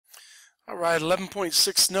All right,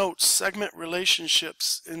 11.6 notes, segment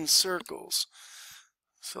relationships in circles.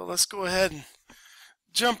 So let's go ahead and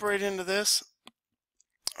jump right into this.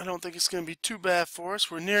 I don't think it's going to be too bad for us.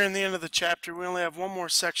 We're nearing the end of the chapter. We only have one more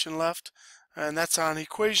section left, and that's on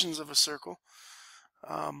equations of a circle.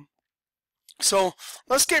 So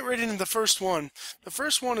let's get right into the first one. The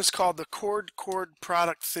first one is called the Chord-Chord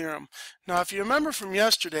product theorem. Now, if you remember from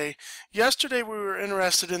yesterday we were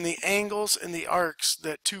interested in the angles and the arcs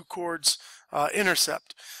that two chords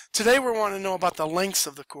intercept. Today we're wanting to know about the lengths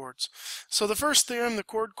of the chords. So the first theorem, the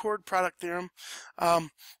Chord-Chord product theorem,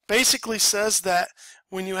 basically says that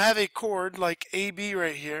when you have a chord like AB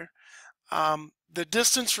right here, the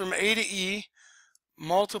distance from A to E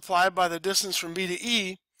multiplied by the distance from B to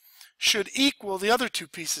E should equal the other two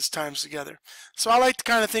pieces times together. So I like to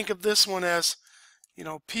kind of think of this one as,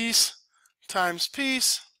 piece times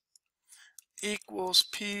piece equals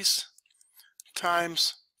piece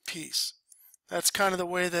times piece. That's kind of the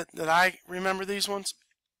way that I remember these ones.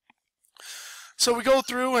 So we go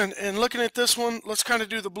through and looking at this one, let's kind of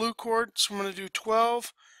do the blue chord. So I'm going to do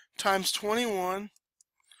 12 times 21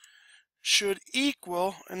 should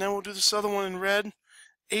equal, and then we'll do this other one in red,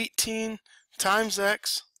 18 times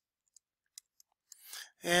x.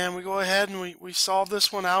 And we go ahead and we solve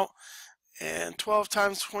this one out. And 12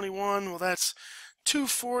 times 21, well, that's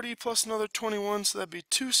 240 plus another 21, so that'd be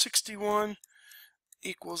 261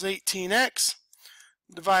 equals 18x.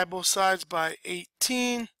 Divide both sides by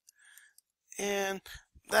 18, and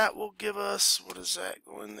that will give us, what does that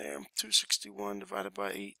go in there? 261 divided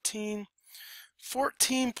by 18,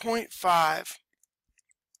 14.5.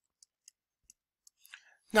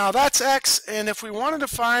 Now that's x, and if we wanted to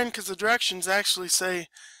find, because the directions actually say,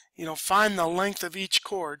 find the length of each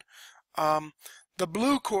chord, the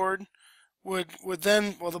blue chord would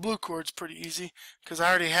then, well, the blue chord's pretty easy because I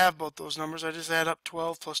already have both those numbers. I just add up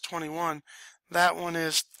 12 plus 21. That one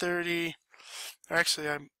is 30, or actually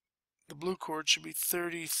the blue chord should be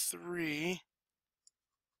 33.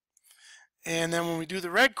 And then when we do the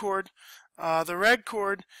red chord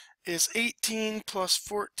is 18 plus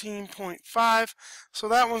 14.5, so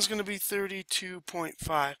that one's going to be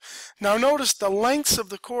 32.5. Now notice the lengths of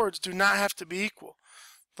the chords do not have to be equal.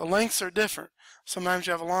 The lengths are different. Sometimes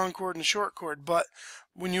you have a long chord and a short chord, but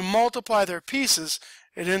when you multiply their pieces,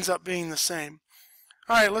 it ends up being the same.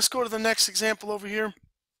 Alright, let's go to the next example over here.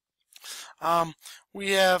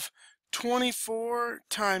 We have 24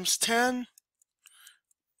 times 10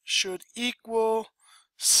 should equal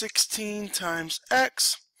 16 times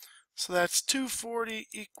x. So that's 240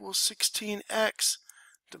 equals 16x.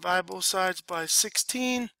 Divide both sides by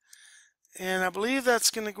 16. And I believe that's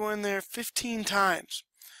going to go in there 15 times.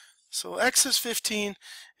 So x is 15.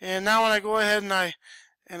 And now when I go ahead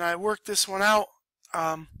and I work this one out,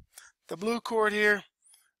 the blue chord here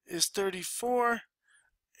is 34.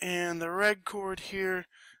 And the red chord here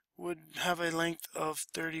would have a length of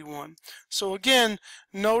 31. So again,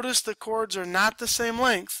 notice the chords are not the same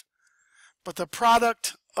length, but the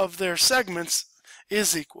product of their segments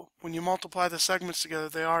is equal. When you multiply the segments together,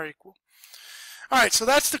 they are equal. Alright, so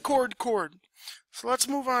that's the chord-chord. So let's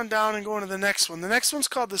move on down and go into the next one. The next one's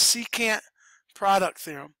called the secant product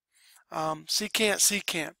theorem.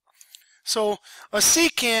 Secant. So a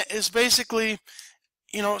secant is basically,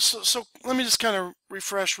 so let me just kind of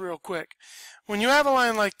refresh real quick. When you have a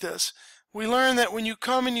line like this, we learned that when you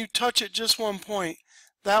come and you touch at just one point,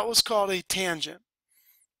 that was called a tangent.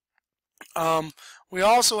 We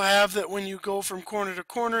also have that when you go from corner to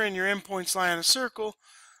corner and your endpoints lie in a circle,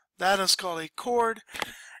 that is called a chord.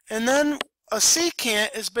 And then a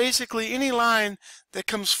secant is basically any line that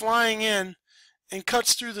comes flying in and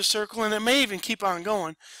cuts through the circle, and it may even keep on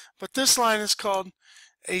going. But this line is called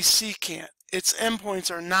a secant. Its endpoints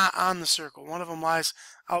are not on the circle. One of them lies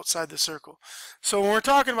outside the circle. So when we're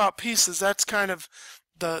talking about pieces, that's kind of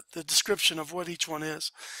the description of what each one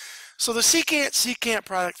is. So the secant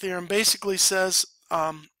product theorem basically says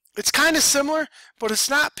it's kind of similar, but it's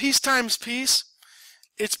not piece times piece.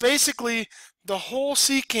 It's basically the whole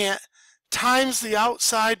secant times the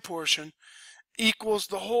outside portion equals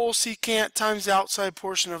the whole secant times the outside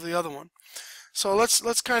portion of the other one. So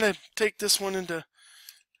let's kind of take this one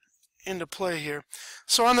into play here.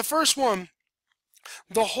 So on the first one,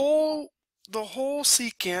 the whole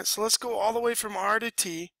secant, so let's go all the way from R to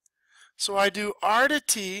T. So I do R to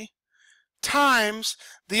T times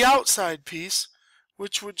the outside piece,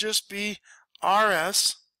 which would just be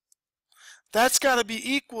RS. That's got to be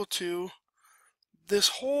equal to this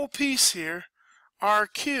whole piece here,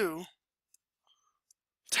 RQ,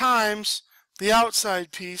 times the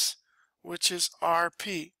outside piece, which is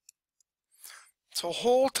RP. So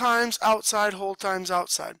whole times outside, whole times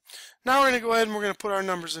outside. Now we're going to go ahead and we're going to put our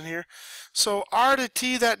numbers in here. So r to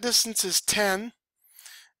t, that distance is 10,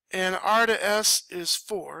 and r to s is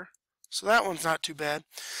 4. So that one's not too bad.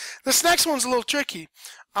 This next one's a little tricky.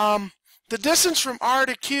 The distance from r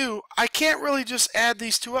to q, I can't really just add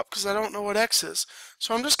these two up because I don't know what x is.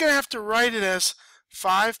 So I'm just going to have to write it as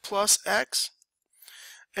 5 plus x.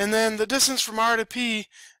 And then the distance from r to p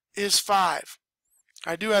is 5.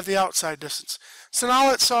 I do have the outside distance. So now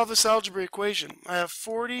let's solve this algebra equation. I have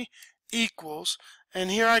 40 equals, and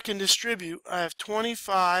here I can distribute. I have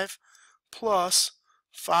 25 plus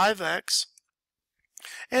 5x.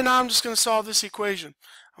 And now I'm just going to solve this equation.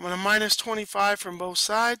 I'm going to minus 25 from both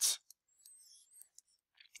sides.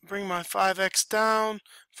 Bring my 5x down.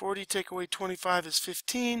 40 take away 25 is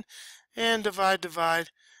 15. And divide,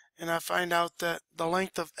 and I find out that the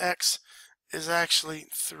length of x is actually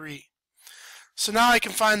 3. So now I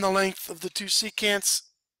can find the length of the two secants.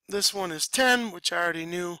 This one is 10, which I already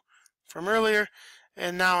knew from earlier,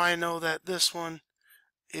 and now I know that this one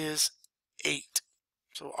is 8.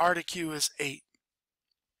 So r to q is 8.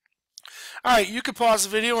 Alright, you could pause the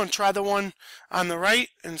video and try the one on the right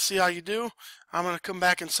and see how you do. I'm going to come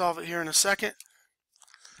back and solve it here in a second.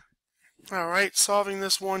 Alright, solving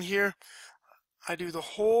this one here, I do the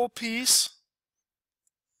whole piece,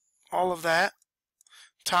 all of that,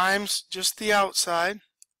 times just the outside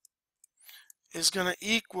is going to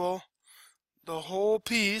equal the whole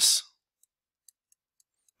piece,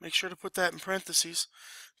 make sure to put that in parentheses,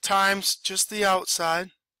 times just the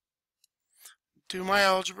outside. Do my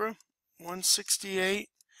algebra. 168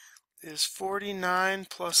 is 49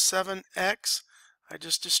 plus 7x. I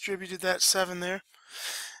just distributed that 7 there.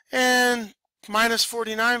 And minus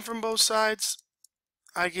 49 from both sides,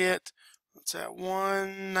 I get, what's that,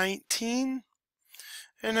 119.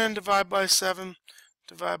 And then divide by 7,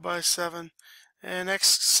 and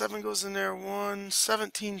x7 goes in there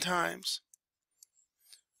 17 times.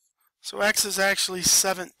 So x is actually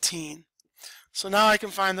 17. So now I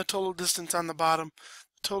can find the total distance on the bottom.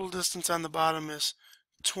 The total distance on the bottom is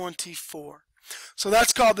 24. So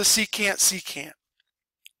that's called the secant-secant.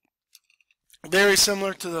 Very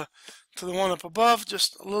similar to the one up above,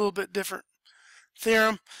 just a little bit different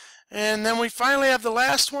theorem. And then we finally have the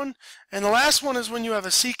last one, and the last one is when you have a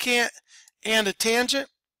secant and a tangent,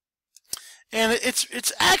 and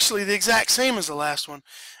it's actually the exact same as the last one.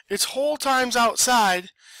 It's whole times outside,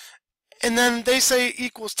 and then they say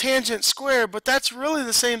equals tangent squared, but that's really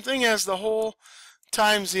the same thing as the whole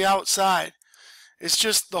times the outside. It's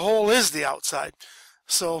just the whole is the outside.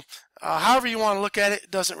 So however you want to look at it,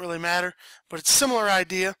 it doesn't really matter, but it's a similar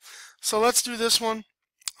idea. So let's do this one.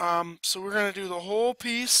 So we're going to do the whole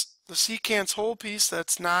piece, the secant's whole piece,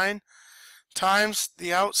 that's 9, times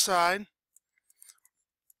the outside,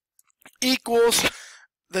 equals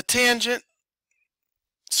the tangent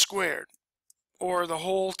squared, or the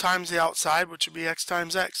whole times the outside, which would be x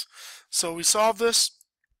times x. So we solve this.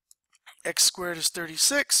 X squared is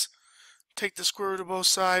 36. Take the square root of both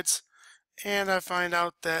sides, and I find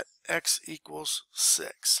out that x equals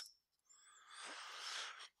 6.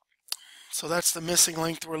 So that's the missing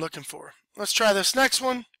length we're looking for. Let's try this next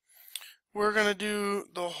one. We're going to do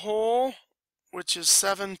the whole, which is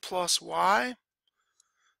 7 plus y,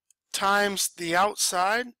 times the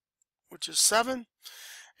outside, which is 7,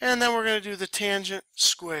 and then we're going to do the tangent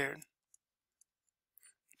squared.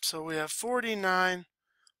 So we have 49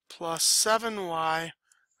 plus 7y,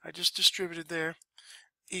 I just distributed there,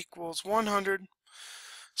 equals 100.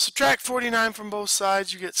 Subtract 49 from both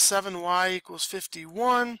sides, you get 7y equals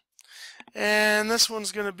 51. And this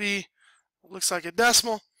one's going to be, looks like a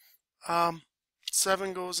decimal.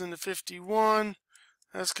 7 goes into 51.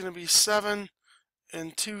 That's going to be 7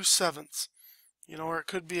 and 2/7. You know, or it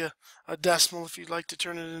could be a decimal if you'd like to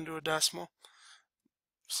turn it into a decimal.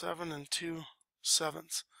 7 and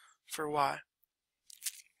 2/7 for y.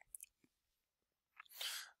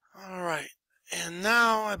 Alright, and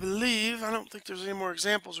now I believe, I don't think there's any more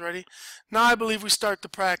examples ready. Now I believe we start the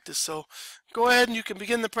practice. So go ahead and you can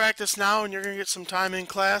begin the practice now, and you're going to get some time in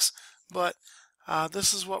class. But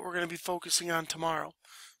this is what we're going to be focusing on tomorrow.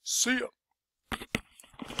 See ya!